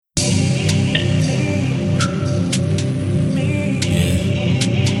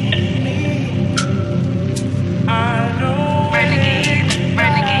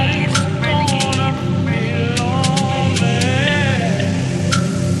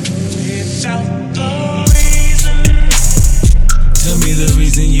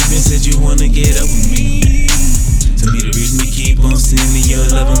get up with me. Tell me the reason you keep on sending your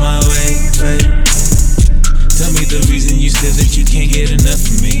love in my way, babe. Tell me the reason you said that you can't get enough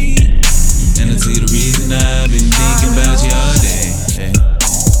of me. And I'll tell you the reason I've been thinking about you all day, hey.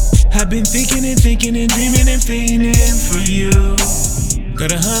 I've been thinking and dreaming and fiending for you.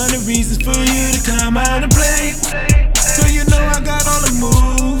 Got 100 reasons for you to come out and play. So you know I got all the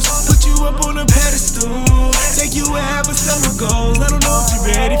moves. Put you up on a pedestal. Take you wherever summer goes. I don't know if you're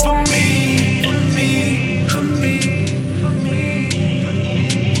ready for me.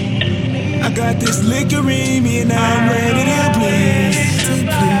 I got this liquor in me and I'm ready to please.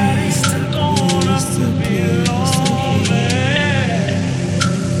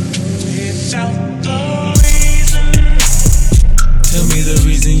 Tell me the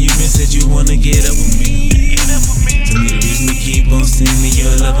reason you been said you wanna get up with me. Tell me the reason you keep on sending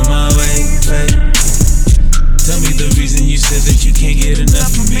your love in my way, babe. Tell me the reason you said that you can't get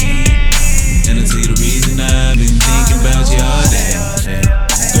enough of me. And I'll tell you the reason I've been thinking about you all day, hey.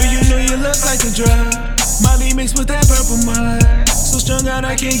 Girl, you know you look like a drug, Molly mixed with that purple mud. So strung out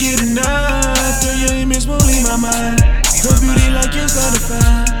I can't get enough. Girl, your image won't leave my mind. Her beauty like you're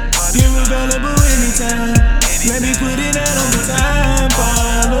certified. You're available anytime. Let me put it out on the time.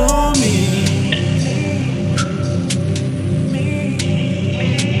 Follow me.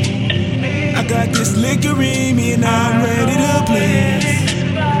 I got this liquor in me and I'm ready to please.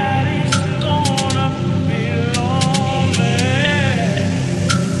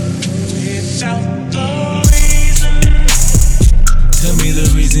 Tell me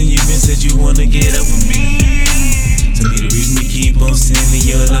the reason you been said you wanna get up with me. Tell me the reason you keep on sending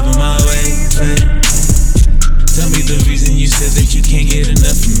your love in my way, babe. Tell me the reason you said that you can't get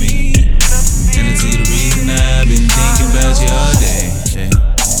enough of me. And I'll tell you the reason I've been thinking about you all day, hey.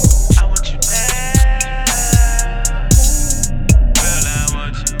 I want you now. Girl, I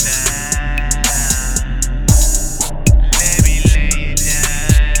want you now. Let me lay you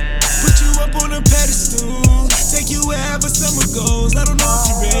down. Put you up on a pedestal. Take you wherever summer goes. I don't know if